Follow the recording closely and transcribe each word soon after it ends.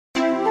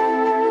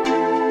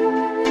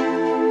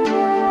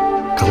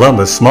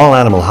Columbus Small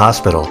Animal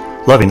Hospital,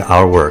 loving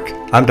our work.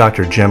 I'm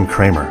Dr. Jim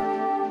Kramer.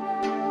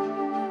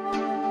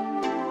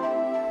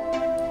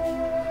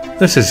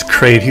 This is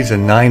Crate. He's a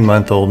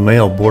 9-month-old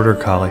male border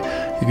collie.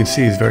 You can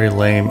see he's very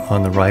lame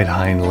on the right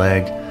hind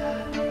leg,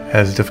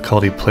 has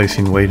difficulty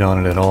placing weight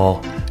on it at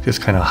all,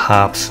 just kind of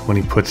hops when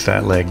he puts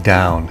that leg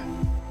down.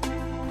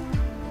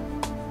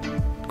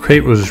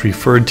 Crate was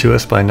referred to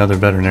us by another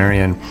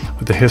veterinarian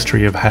with a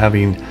history of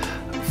having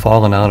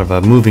fallen out of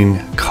a moving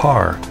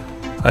car.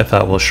 I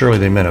thought, well, surely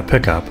they meant a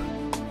pickup.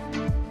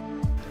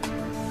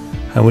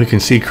 And we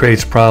can see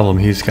Crate's problem.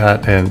 He's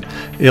got an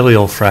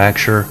ilial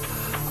fracture,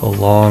 a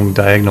long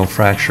diagonal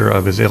fracture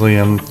of his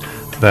ilium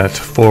that's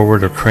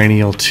forward or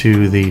cranial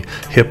to the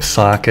hip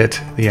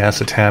socket, the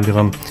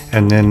acetabulum,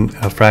 and then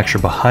a fracture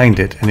behind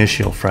it, an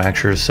ischial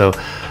fracture. So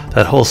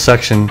that whole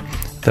section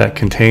that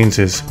contains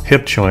his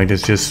hip joint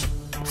is just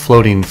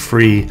floating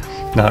free,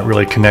 not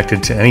really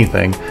connected to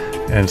anything.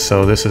 And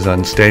so this is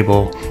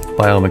unstable,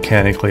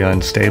 biomechanically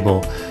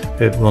unstable.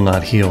 It will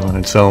not heal on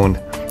its own.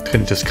 It's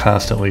going to just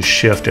constantly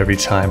shift every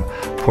time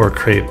poor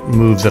Crate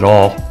moves at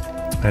all.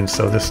 And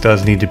so this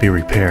does need to be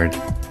repaired.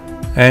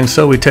 And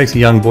so we take the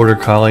young border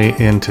collie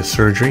into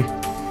surgery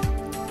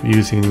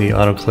using the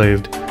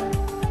autoclaved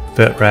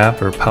vet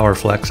wrap, or power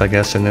flex I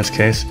guess in this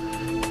case,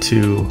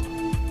 to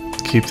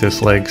keep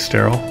this leg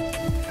sterile.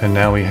 And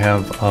now we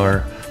have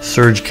our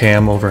surge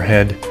cam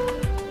overhead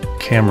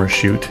camera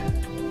shoot.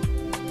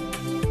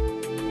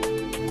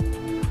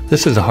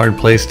 This is a hard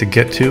place to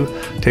get to.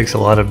 It takes a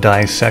lot of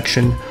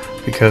dissection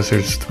because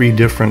there's 3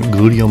 different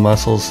gluteal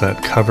muscles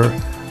that cover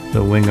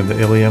the wing of the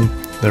ilium.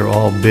 They're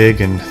all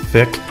big and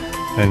thick,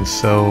 and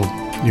so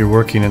you're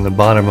working in the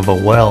bottom of a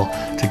well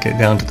to get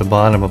down to the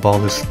bottom of all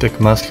this thick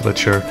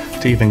musculature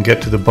to even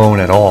get to the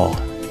bone at all.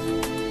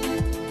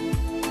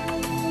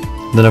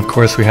 Then of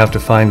course we have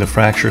to find the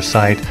fracture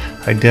site,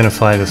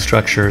 identify the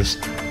structures,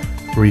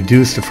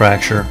 reduce the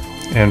fracture,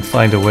 and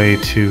find a way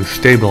to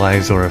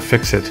stabilize or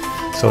affix it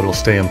so it'll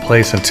stay in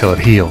place until it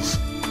heals.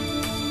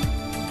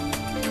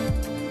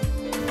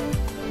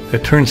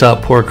 It turns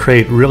out poor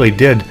Crate really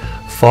did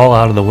fall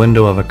out of the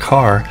window of a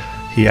car.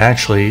 He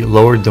actually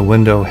lowered the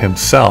window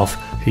himself.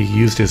 He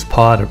used his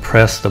paw to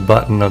press the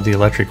button of the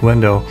electric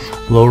window,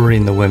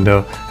 lowering the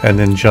window, and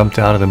then jumped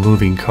out of the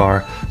moving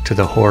car, to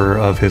the horror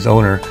of his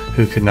owner,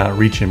 who could not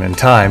reach him in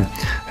time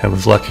and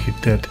was lucky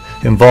to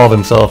involve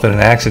himself in an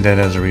accident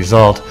as a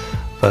result.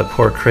 But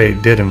poor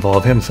Crate did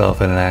involve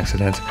himself in an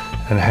accident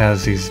and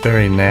has these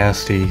very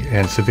nasty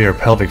and severe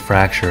pelvic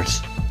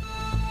fractures.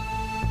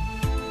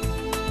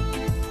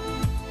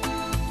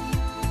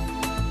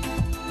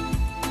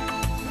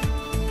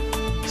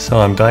 So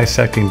I'm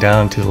dissecting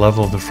down to the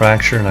level of the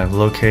fracture, and I've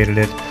located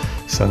it.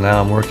 So now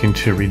I'm working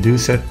to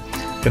reduce it.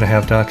 Going to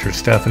have Dr.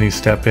 Stephanie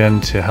step in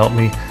to help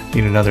me.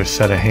 Need another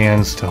set of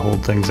hands to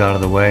hold things out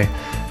of the way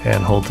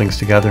and hold things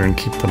together and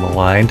keep them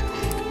aligned.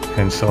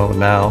 And so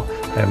now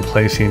I'm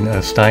placing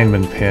a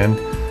Steinman pin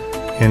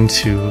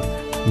into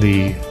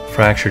the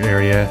fractured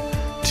area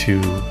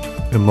to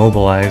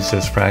immobilize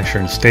this fracture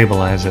and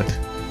stabilize it,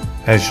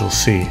 as you'll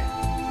see.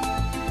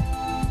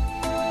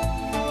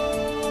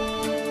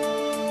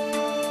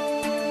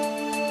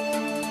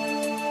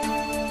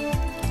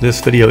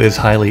 This video is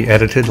highly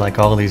edited, like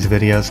all of these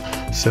videos,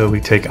 so we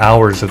take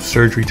hours of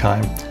surgery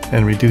time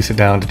and reduce it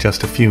down to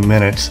just a few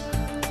minutes.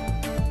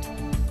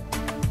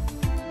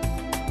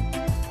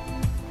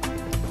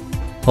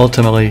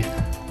 Ultimately,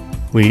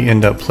 we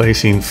end up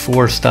placing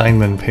 4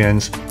 Steinman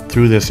pins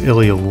through this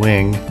ilial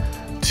wing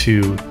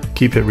to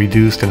keep it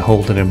reduced and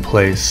hold it in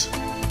place.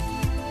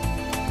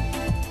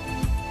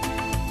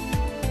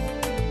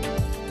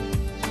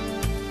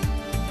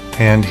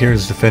 And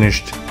here's the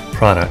finished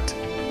product.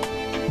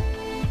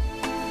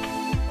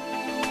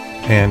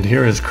 And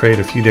here is Crate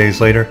a few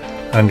days later,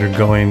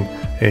 undergoing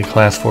a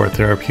class 4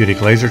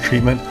 therapeutic laser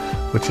treatment,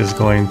 which is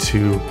going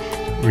to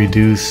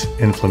reduce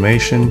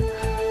inflammation.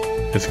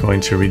 It's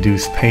going to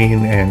reduce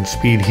pain and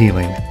speed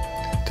healing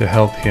to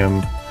help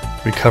him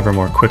recover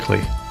more quickly.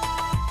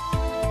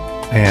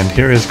 And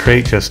here is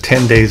Crate just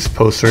 10 days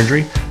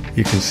post-surgery.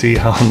 You can see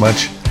how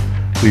much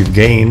we've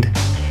gained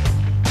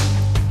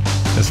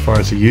as far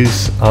as the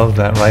use of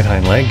that right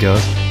hind leg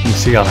goes. You can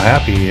see how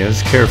happy he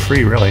is,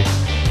 carefree really.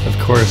 Of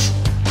course,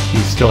 he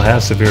still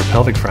has severe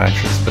pelvic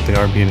fractures, but they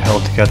are being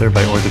held together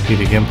by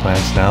orthopedic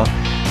implants now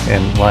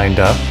and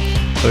lined up.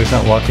 So he's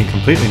not walking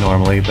completely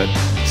normally, but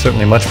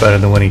certainly much better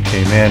than when he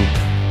came in,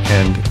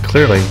 and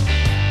clearly,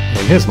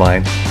 in his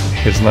mind,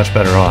 he's much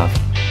better off.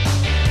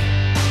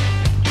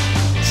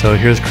 So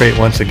here's Crate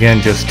once again,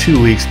 just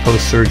 2 weeks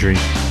post-surgery.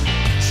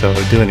 So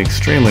doing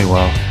extremely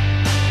well.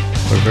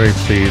 We're very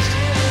pleased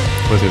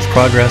with his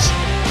progress.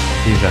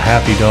 He's a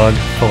happy dog,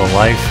 full of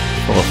life,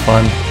 full of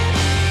fun.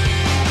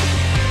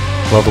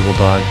 Lovable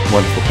dog,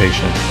 wonderful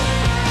patient.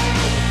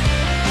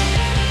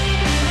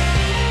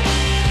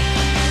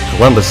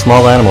 Columbus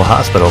Small Animal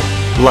Hospital,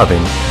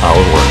 loving our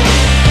work.